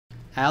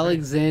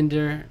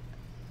Alexander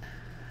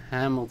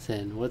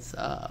Hamilton, what's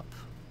up?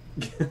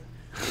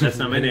 That's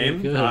not my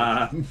name, Good.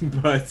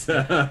 but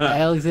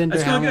Alexander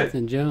that's really good.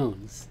 Hamilton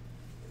Jones.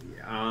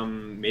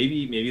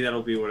 Maybe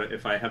that'll be what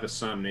if I have a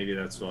son. Maybe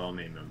that's what I'll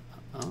name him.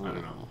 I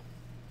don't know.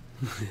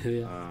 Oh.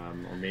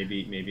 Yeah. Or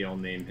maybe I'll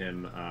name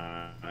him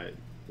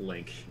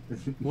Link.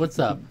 What's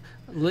up?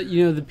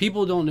 You know, the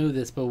people don't know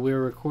this, but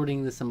we're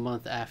recording this a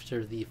month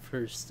after the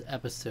first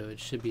episode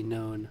should be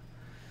known.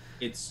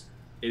 It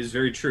is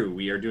very true.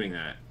 We are doing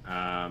that.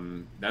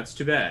 That's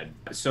too bad.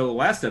 So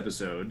last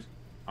episode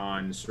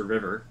on Sir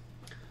River,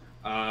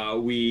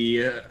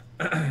 we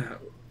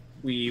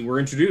we were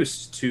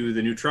introduced to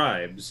the new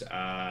tribes,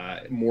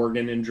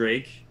 Morgan and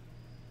Drake,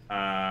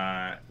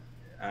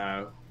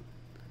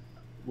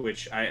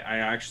 which I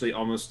actually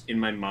almost in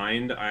my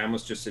mind I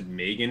almost just said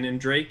Megan and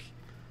Drake,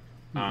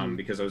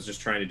 because I was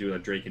just trying to do a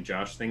Drake and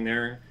Josh thing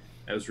there.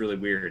 That was really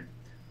weird.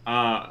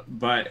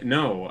 But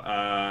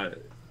no,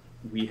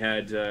 we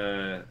had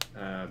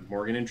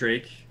Morgan and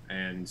Drake,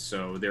 and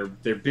so their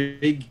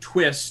big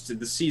twist of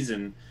the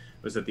season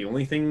was that the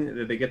only thing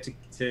that they get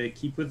to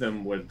keep with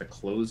them was the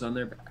clothes on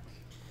their back.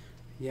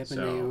 Yep,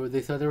 So, and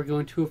they thought they were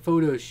going to a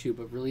photo shoot,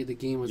 but really the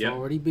game was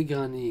already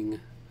beginning.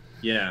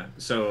 yeah,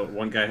 so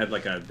one guy had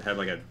like a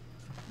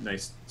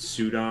nice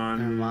suit on.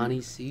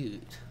 Armani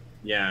suit.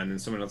 Yeah, and then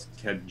someone else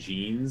had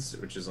jeans,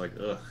 which is like,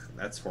 ugh,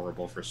 that's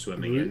horrible for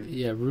swimming in.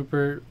 Yeah,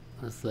 Rupert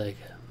was like,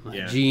 my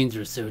Yeah. jeans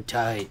are so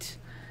tight.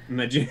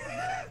 Imagine.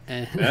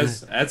 And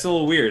That's a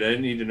little weird. I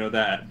didn't need to know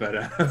that, but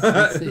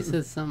they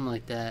said something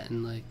like that,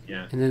 and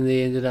yeah, and then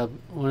they ended up.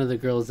 One of the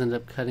girls ended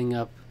up cutting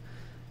up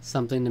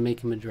something to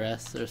make him a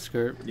dress or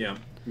skirt.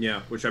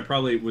 yeah, which I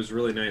probably was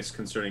really nice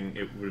considering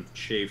it would have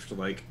chafed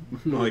like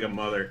like a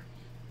mother.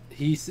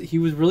 He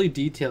was really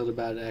detailed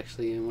about it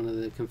actually in one of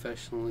the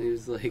confessional. He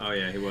was like, Oh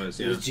yeah, he was.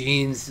 Yeah, "Those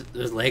jeans,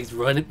 those legs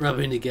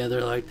rubbing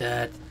together like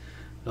that.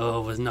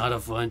 Oh, it was not a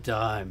fun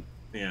time."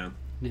 yeah.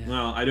 Yeah.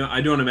 Well,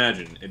 I don't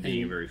imagine it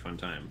being a very fun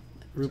time.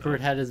 Rupert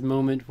had his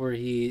moment where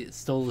he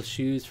stole the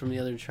shoes from the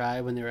other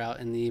tribe when they were out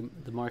in the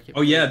market.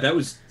 Oh yeah, that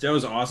was He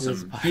was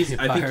awesome. I think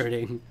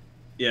pirating.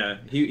 yeah,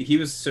 he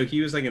was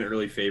like an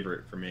early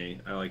favorite for me.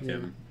 I liked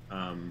him.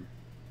 And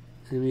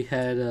we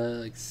had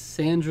like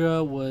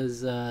Sandra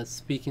was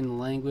speaking the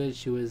language.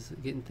 She was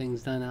getting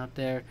things done out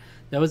there.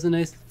 That was a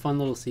nice, fun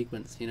little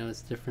sequence. You know,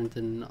 it's different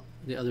than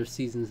the other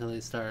seasons how they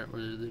start,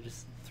 where they're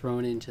just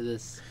thrown into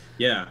this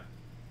Yeah,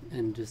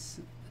 and just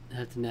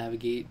have to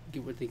navigate,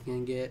 get what they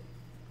can get.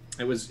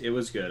 it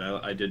was good.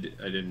 I did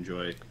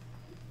enjoy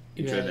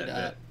You that had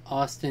bit.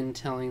 Austin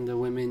telling the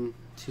women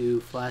to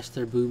flash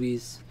their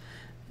boobies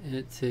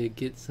to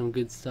get some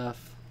good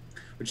stuff.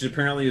 Which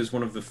apparently is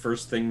one of the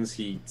first things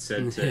he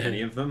said to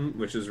any of them,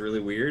 which is really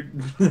weird.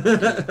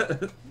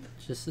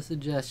 Just a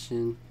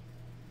suggestion.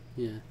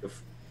 Yeah.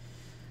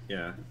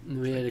 Yeah. And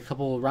we had a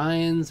couple of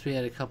Ryans. We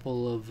had a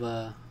couple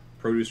of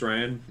Produce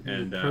Ryan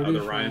and Produce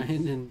other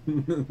Ryan.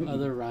 and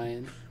other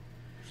Ryan.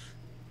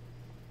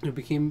 It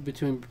became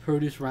between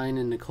Produce Ryan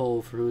and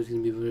Nicole for who was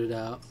going to be voted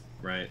out.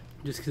 Right.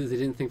 Just because they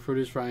didn't think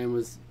Produce Ryan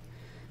was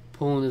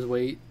pulling his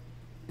weight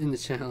in the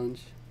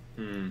challenge.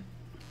 Mm.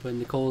 But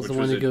Nicole's Which the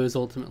one was that goes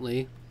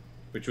ultimately.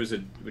 Which was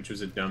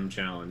a dumb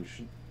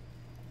challenge.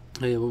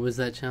 Oh yeah, what was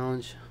that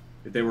challenge?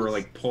 They were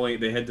like pulling.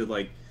 They had to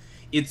like.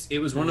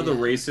 It was one of the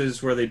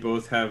races where they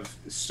both have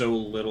so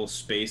little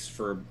space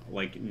for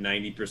like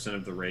 90%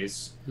 of the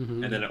race,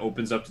 Mm-hmm. and then it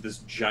opens up to this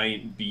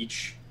giant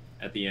beach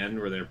at the end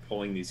where they're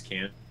pulling these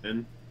cans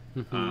in.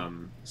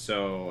 Mm-hmm.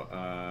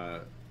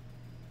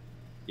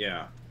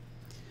 Yeah.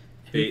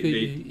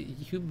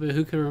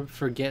 Who could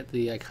forget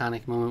the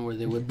iconic moment where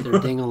they whipped their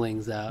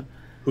dinglings out?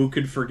 Who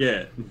could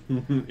forget?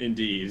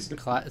 Indeed.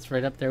 It's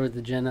right up there with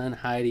the Jenna and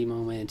Heidi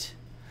moment.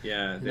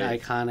 Yeah.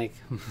 Iconic.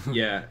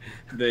 Yeah.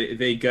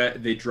 They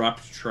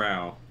dropped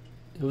Trow.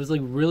 It was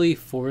like really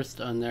forced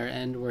on their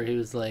end where he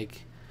was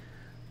like,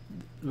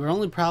 the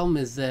only problem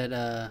is that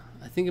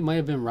I think it might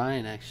have been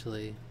Ryan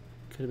actually.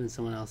 Could have been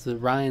someone else. So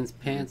Ryan's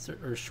pants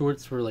or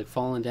shorts were like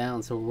falling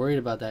down, so we're worried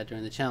about that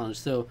during the challenge.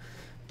 So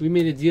we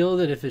made a deal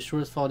that if his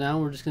shorts fall down,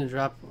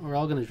 we're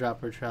all gonna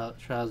drop our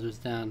trousers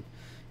down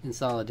in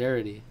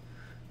solidarity.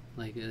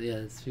 Like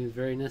it seems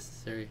very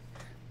necessary.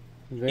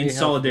 Very helpful.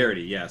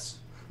 Solidarity, yes.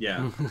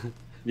 Yeah.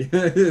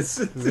 Yes.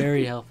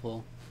 Very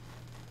helpful.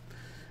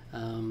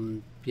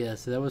 Yeah,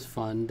 so that was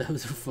fun. That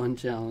was a fun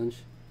challenge.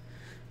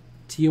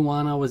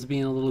 Tijuana was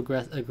being a little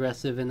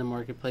aggressive in the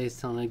marketplace,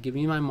 telling her, give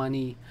me my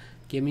money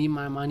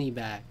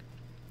back.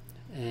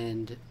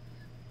 And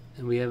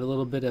we have a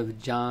little bit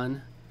of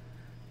Johnny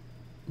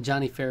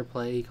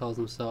Fairplay, he calls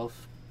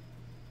himself.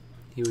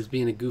 He was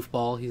being a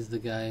goofball. He's the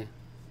guy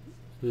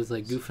who was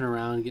like goofing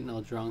around, getting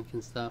all drunk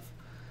and stuff.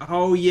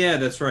 Oh yeah,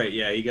 that's right.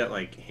 Yeah, he got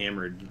like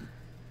hammered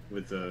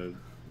with the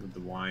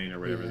wine or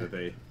whatever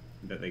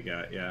that they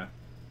got. Yeah.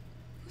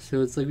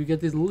 So it's like we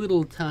got these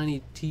little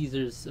tiny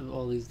teasers of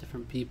all these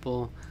different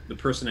people. The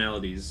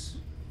personalities,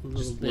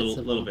 just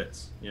little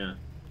bits. Yeah.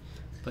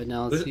 But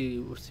now let's see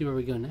where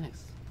we go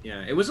next.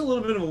 Yeah, it was a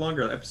little bit of a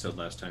longer episode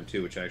last time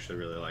too, which I actually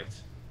really liked.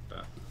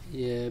 But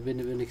Yeah, a bit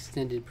of an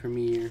extended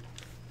premiere.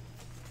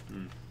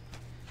 Hmm.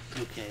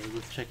 Okay,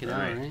 let's check it All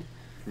out, right. right?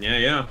 Yeah,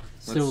 yeah.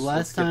 So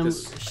last get time,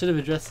 this. should have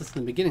addressed this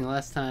in the beginning.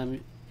 Last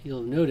time, you'll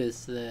have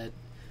noticed that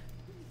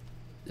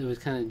it was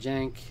kind of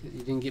jank. You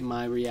didn't get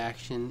my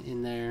reaction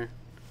in there.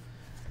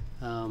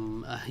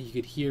 You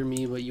could hear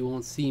me, but you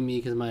won't see me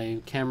because my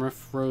camera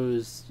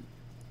froze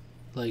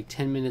like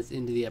 10 minutes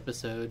into the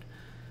episode.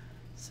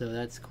 So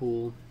that's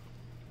cool.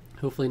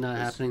 Hopefully not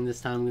happening this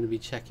time. I'm going to be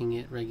checking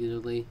it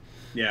regularly.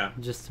 Yeah.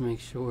 Just to make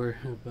sure.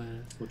 But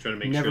We'll try to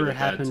make never sure that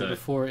happened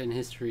before in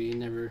history.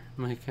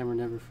 My camera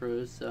never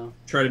froze. So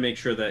try to make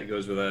sure that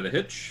goes without a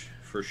hitch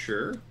for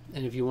sure.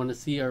 And if you want to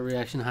see our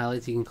reaction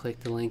highlights, you can click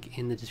the link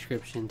in the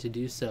description to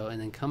do so, and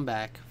then come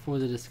back for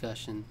the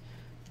discussion.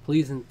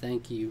 Please and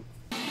thank you.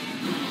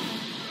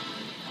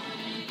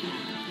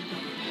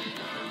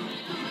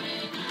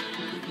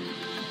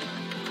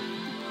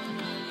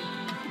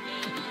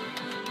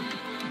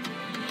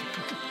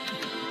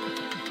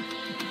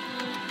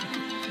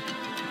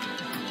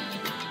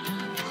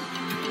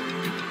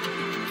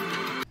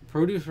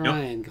 Produce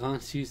Ryan, gone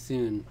too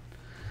soon.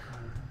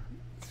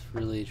 It's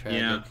really tragic.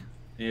 Yeah,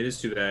 it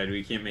is too bad.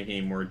 We can't make any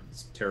more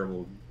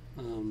terrible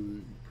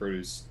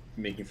produce,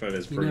 making fun of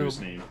his produce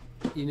name.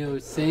 You know,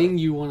 saying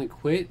you want to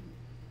quit,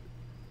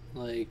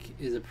 like,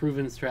 is a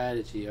proven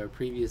strategy. Our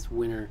previous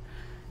winner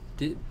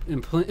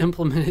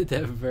implemented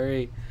that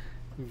very,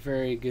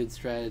 very good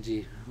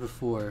strategy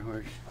before,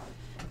 where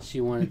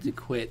she wanted to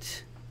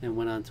quit and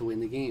went on to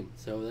win the game.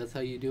 So that's how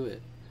you do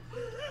it.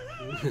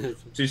 So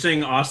you're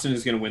saying Austin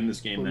is going to win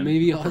this game, then?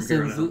 Maybe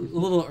Austin's a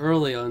little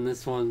early on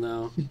this one,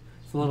 though.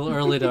 It's a little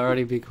early to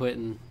already be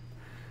quitting.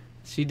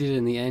 She did it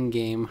in the end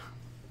game.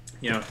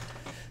 Yeah.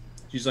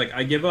 She's like,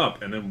 I give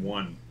up, and then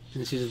won.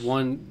 And she just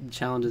won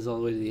challenges all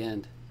the way to the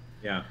end.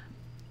 Yeah.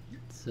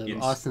 So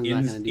Austin's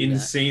not going to do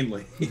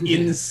insanely.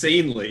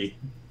 Insanely.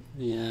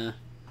 Yeah.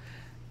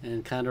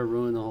 And kind of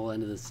ruined the whole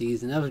end of the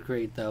season. That was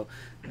great, though.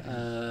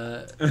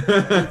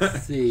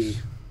 Let's see.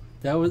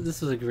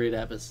 This was a great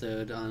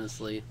episode,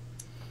 honestly.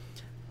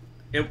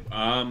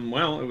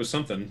 Well, it was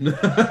something.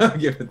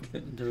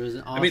 There was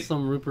an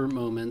awesome Rupert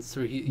moments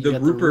where you got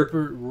Rupert, the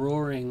Rupert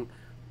roaring.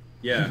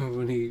 Yeah.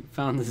 When he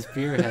found the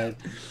spearhead.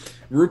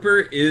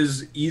 Rupert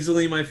is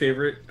easily my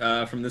favorite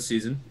from this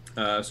season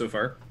so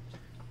far.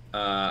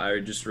 I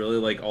just really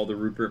like all the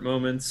Rupert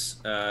moments.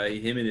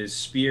 Him and his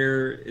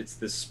spear. It's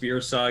the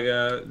spear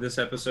saga this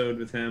episode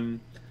with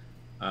him.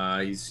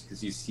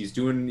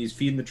 He's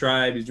feeding the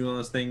tribe. He's doing all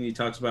this thing. He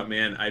talks about,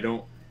 man, I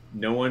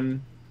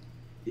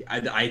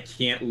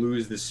can't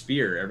lose the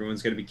spear.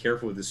 Everyone's got to be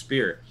careful with the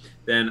spear.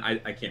 Then I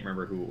can't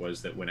remember who it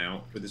was that went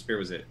out with the spear.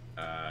 Was it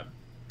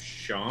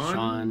Shawn?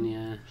 Shawn,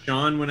 yeah.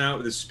 Shawn went out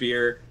with a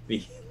spear.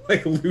 He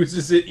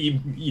loses it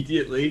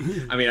immediately.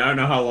 I mean, I don't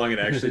know how long it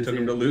actually took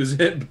him to lose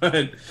it,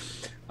 but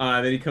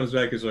then he comes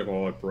back. He's like,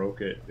 "Oh, I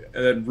broke it."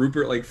 And then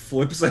Rupert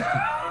flips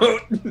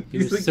out. He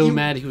was so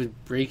mad. He was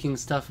breaking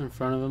stuff in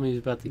front of him. He was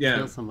about to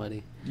kill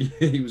somebody.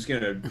 He was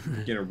gonna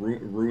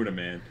ruin a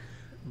man.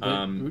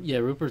 But, yeah,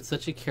 Rupert's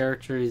such a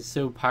character. He's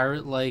so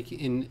pirate-like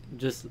in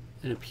just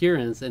an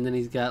appearance, and then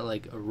he's got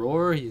a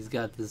roar. He's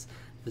got this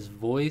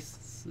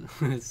voice,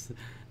 this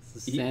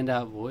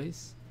standout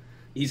voice.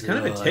 He's kind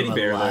of a teddy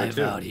bear though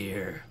too. Out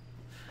here.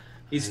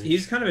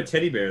 He's kind of a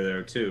teddy bear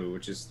though too,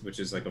 which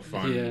is like a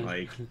fun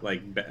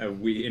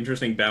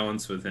interesting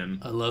balance with him.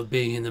 I love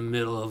being in the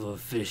middle of a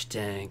fish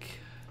tank.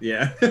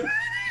 Yeah.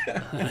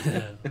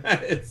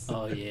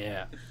 Oh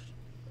yeah.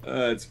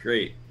 It's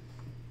great.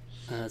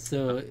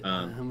 So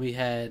we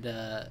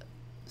had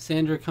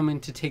Sandra coming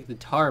to take the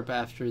tarp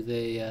after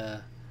they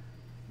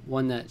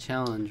won that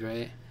challenge,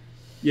 right?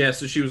 Yeah.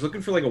 So she was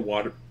looking for a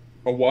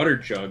water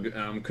jug.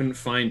 Couldn't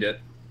find it.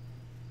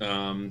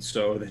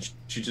 So then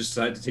she just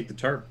decided to take the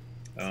tarp.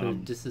 So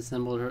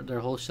disassembled their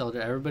whole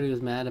shelter. Everybody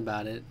was mad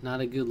about it. Not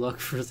a good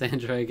look for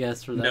Sandra, I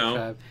guess, for that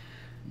tribe.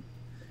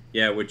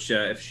 Yeah, which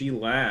if she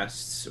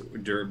lasts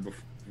with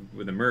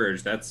the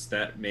merge,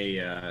 that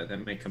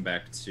may come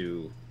back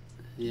to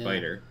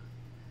bite her.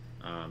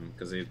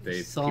 Because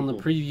they saw in the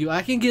preview.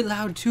 I can get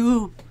loud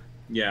too.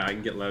 Yeah, I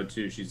can get loud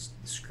too. She's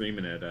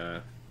screaming at.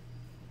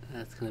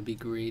 That's gonna be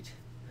great.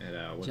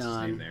 At what's his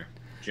name there?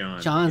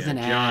 John. John's an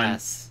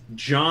ass.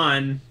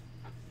 John.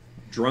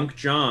 Drunk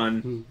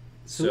John.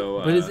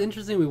 So but it's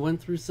interesting. We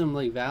went through some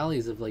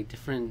valleys of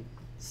different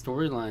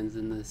storylines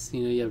in this.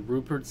 You had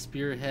Rupert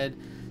Spearhead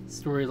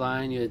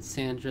storyline. You had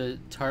Sandra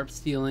tarp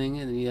stealing,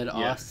 and then you had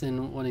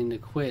Austin wanting to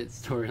quit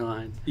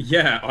storyline.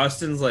 Yeah,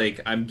 Austin's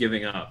like, I'm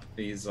giving up.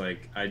 He's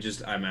like,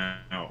 I'm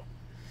out.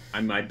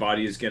 My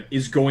body is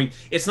going.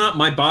 It's not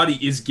my body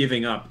is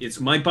giving up. It's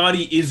my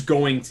body is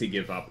going to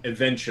give up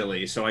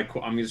eventually. So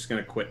I'm just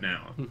gonna quit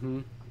now. Mm-hmm.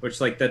 Which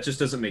that just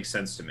doesn't make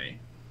sense to me.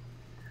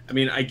 I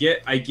mean, I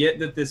get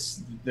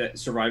that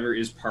Survivor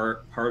is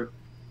part.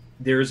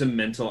 There is a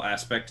mental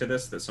aspect to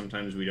this that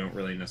sometimes we don't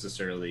really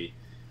necessarily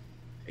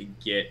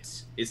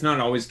get. It's not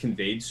always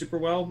conveyed super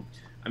well.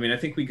 I mean, I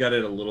think we got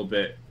it a little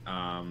bit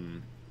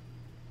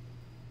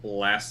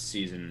last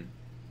season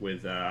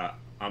with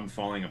I'm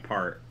Falling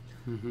Apart.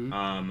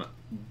 Mm-hmm.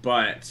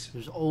 But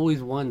There's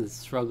always one that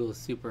struggles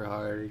super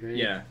hard, right?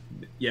 yeah,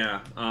 yeah.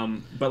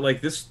 But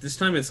like this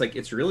time, it's like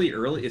it's really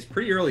early. It's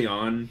pretty early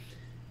on.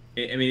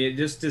 I mean, it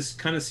just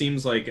kind of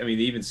seems like, I mean,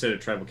 they even said at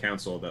tribal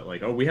council that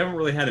like, oh, we haven't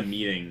really had a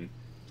meeting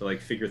to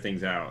like figure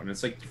things out, and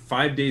it's like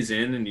 5 days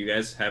in, and you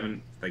guys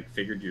haven't like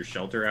figured your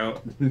shelter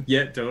out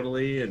yet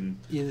totally, and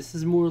Yeah, this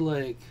is more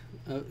like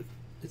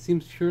it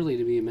seems purely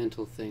to be a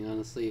mental thing,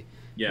 honestly.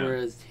 yeah,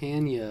 Whereas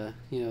Tanya,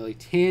 like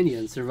Tanya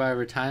in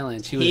Survivor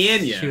Thailand, Tanya,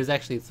 she was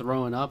actually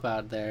throwing up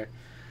out there,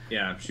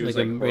 yeah, she was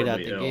like right out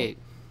horribly the ill. gate.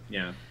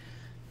 Yeah,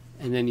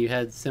 And then you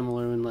had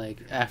similar in like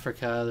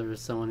Africa. There was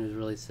someone who was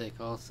really sick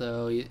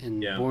also.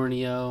 In yeah,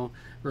 Borneo,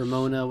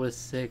 Ramona was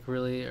sick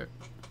really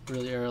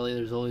early.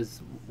 There's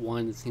always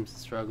one that seems to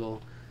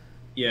struggle.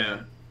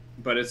 yeah.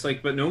 But it's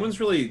like, but no one's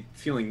really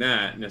feeling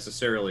that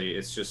necessarily.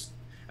 It's just,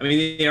 I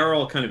mean, they are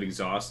all kind of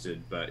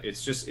exhausted, but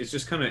it's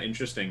just kind of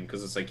interesting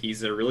because it's like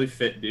he's a really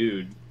fit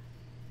dude,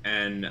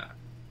 and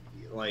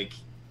like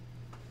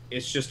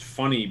it's just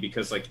funny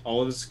because like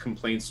all of his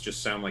complaints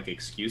just sound like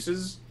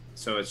excuses.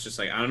 So it's just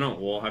like I don't know.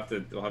 We'll have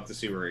to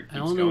see where it keeps I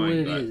don't know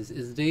going. what it is.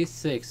 It's day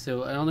 6,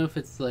 so I don't know if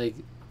it's like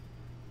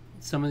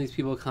some of these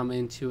people come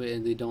into it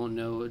and they don't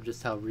know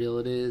just how real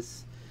it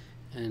is,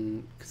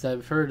 and because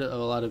I've heard a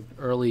lot of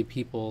early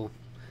people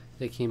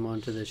that came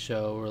onto the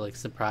show were like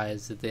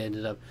surprised that they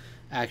ended up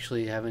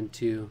actually having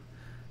to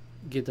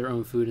get their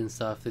own food and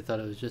stuff. They thought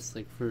it was just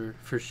like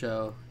for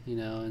show, and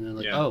they're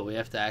like, Yeah. oh, we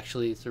have to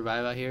actually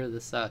survive out here.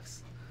 This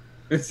sucks.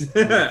 Oh,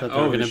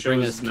 Gonna the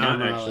bring show's us not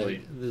camera, actually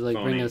bring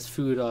phony. us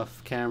food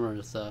off camera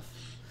and stuff.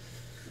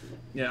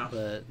 Yeah.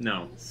 But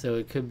No. so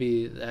it could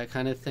be that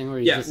kind of thing where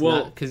you Yeah, just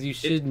well, because you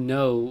should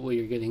know what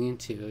you're getting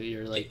into.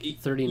 You're like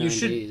 39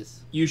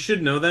 days. You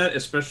should know that,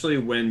 especially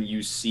when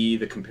you see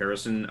the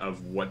comparison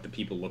of what the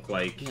people look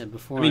like. Yeah,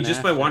 before. I mean, and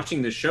just by after.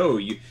 watching the show,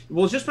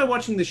 just by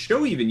watching the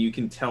show, even you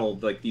can tell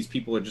like these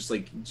people are just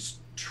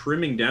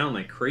trimming down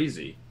like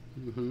crazy.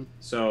 Mm-hmm.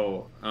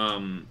 So,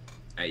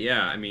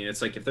 yeah, I mean,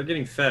 it's like if they're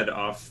getting fed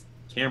off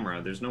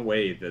camera, there's no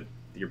way that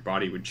your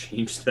body would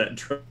change that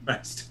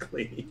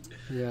drastically.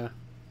 Yeah.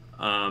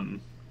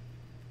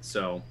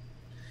 So,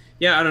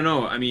 yeah, I don't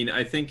know. I mean,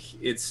 I think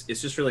it's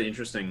just really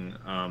interesting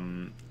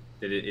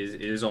that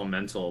it is all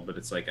mental, but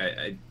it's like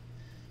I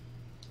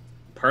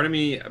part of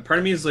me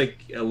is like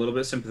a little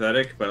bit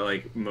sympathetic, but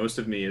like most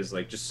of me is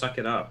like just suck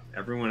it up.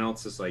 Everyone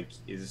else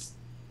is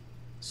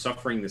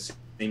suffering the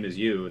same as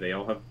you. They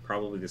all have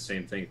probably the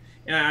same thing.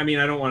 Yeah, I mean,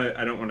 I don't want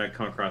to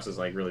come across as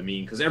like really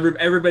mean because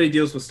everybody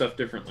deals with stuff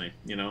differently,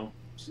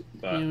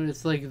 But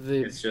it's like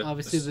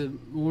obviously the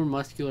more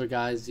muscular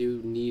guys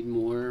you need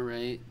more,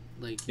 right?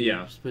 Like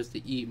you're supposed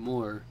to eat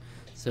more,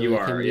 so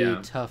it can be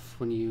tough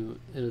when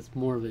it's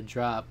more of a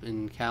drop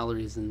in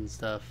calories and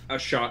stuff. A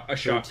shock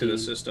to the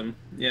system.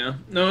 Yeah,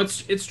 no,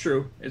 it's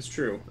true. It's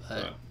true.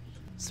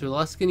 So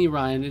Lost Skinny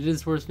Ryan, it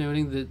is worth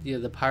noting that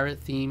the pirate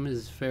theme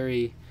is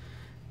very,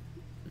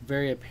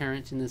 very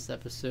apparent in this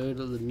episode.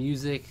 The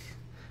music,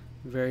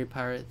 very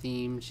pirate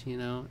themed.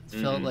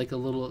 It felt like a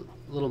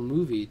little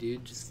movie,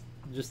 dude.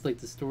 Just like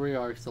the story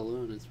arcs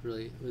alone, it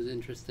was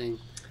interesting.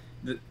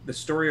 The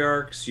story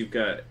arcs, you've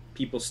got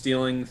people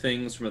stealing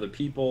things from other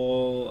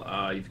people.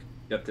 You've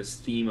got this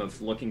theme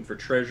of looking for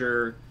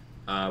treasure.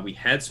 We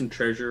had some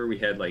treasure. We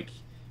had like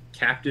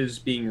captives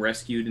being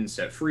rescued and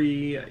set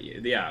free.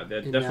 Yeah,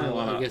 definitely a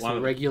lot of. I guess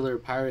regular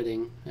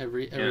pirating.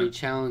 Every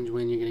challenge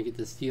win, you're gonna get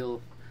to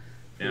steal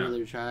from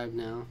another tribe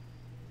now.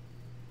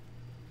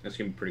 That's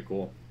gonna be pretty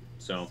cool.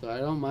 So I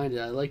don't mind it.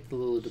 I like the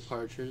little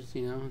departures.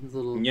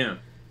 Little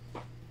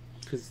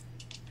because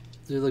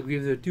they're like we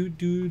have the do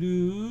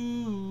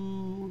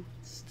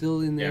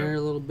still in there a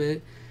little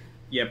bit.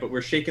 Yeah, but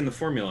we're shaking the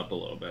formula up a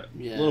little bit.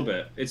 Yeah. A little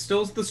bit. It's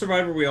still the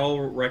Survivor we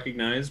all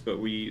recognize,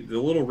 but the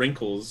little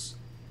wrinkles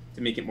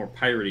to make it more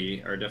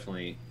piratey are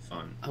definitely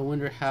fun. I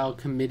wonder how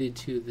committed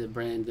to the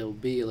brand they'll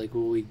be. Like,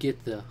 will we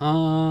get the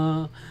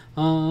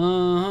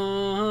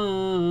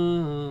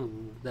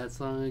that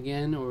song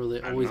again, or will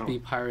they always be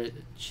pirate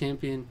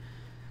champion,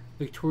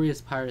 victorious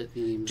pirate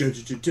themes?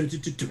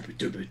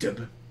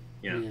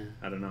 Yeah,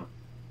 I don't know.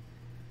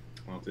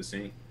 We'll have to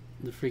see.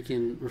 The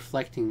freaking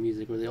reflecting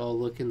music, where they all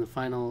look in the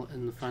final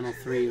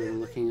 3, or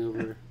looking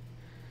over.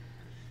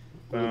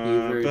 Will it be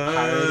very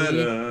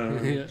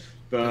piratey?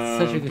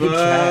 That's such a good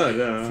track.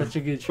 Such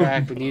a good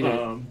track. We need it.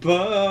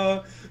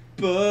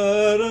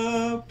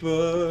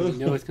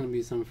 It's gonna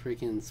be some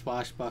freaking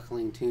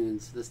swashbuckling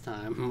tunes this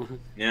time.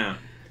 Yeah,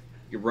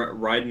 you're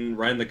riding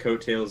the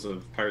coattails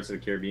of Pirates of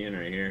the Caribbean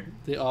right here.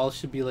 They all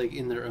should be like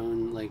in their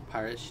own like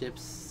pirate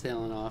ships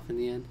sailing off in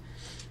the end.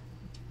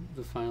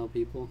 The final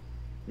people.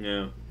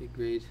 Yeah. Be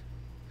great.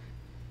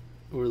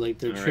 Or like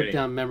their trip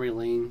down memory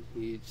lane.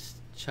 You just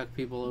chuck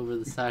people over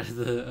the side of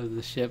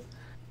the ship.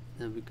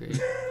 That'd be great.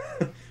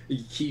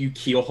 You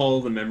keel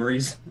haul the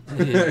memories.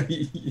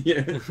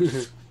 Yeah.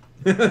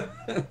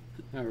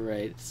 All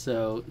right.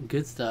 So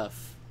good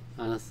stuff.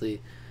 Honestly,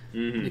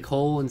 Mm-hmm.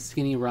 Nicole and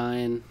Skinny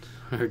Ryan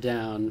are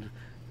down.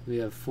 We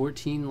have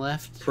 14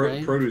 left.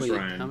 Right? Produce Wait,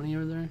 Ryan. How many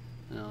are there?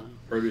 I don't know.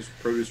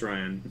 Produce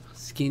Ryan.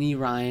 Skinny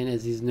Ryan,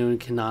 as he's known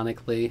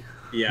canonically.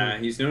 Yeah,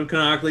 he's known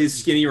canonically as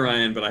Skinny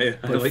Ryan, but I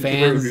like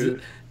fans the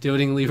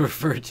dotingly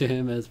refer to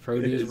him as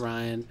Produce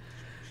Ryan.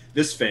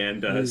 This fan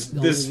does.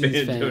 These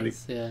fan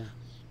fans, yeah.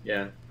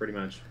 Yeah, pretty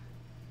much.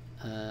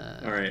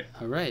 All right.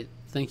 All right.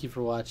 Thank you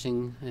for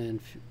watching, and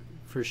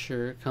for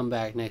sure, come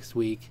back next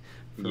week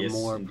for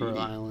more indeed. Pearl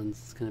Islands.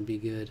 It's going to be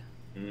good.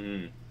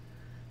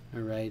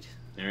 All right.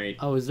 All right.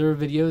 Oh, is there a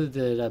video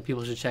that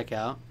people should check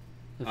out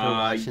if they're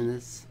watching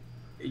this?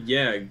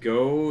 Yeah,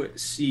 go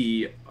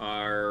see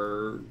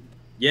our...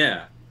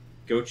 Yeah,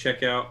 go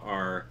check out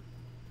our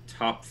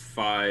top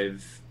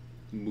 5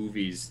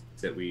 movies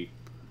that we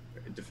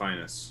define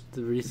us.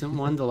 The recent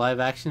one, the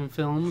live-action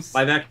films?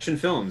 Live-action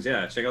films,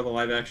 yeah. Check out the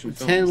live-action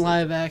films. 10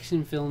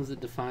 live-action films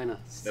that define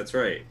us. That's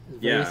right.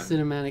 Very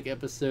cinematic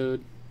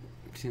episode.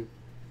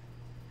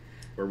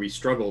 Where we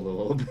struggled a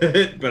little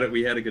bit, but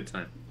we had a good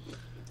time.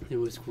 It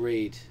was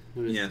great.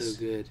 It was so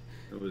good.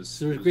 There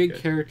was great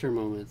character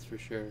moments for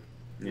sure.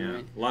 Yeah,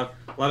 right.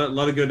 a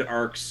lot of good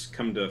arcs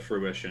come to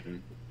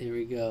fruition. There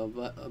we go.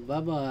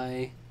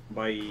 Bye-bye.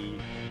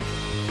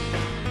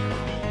 Bye.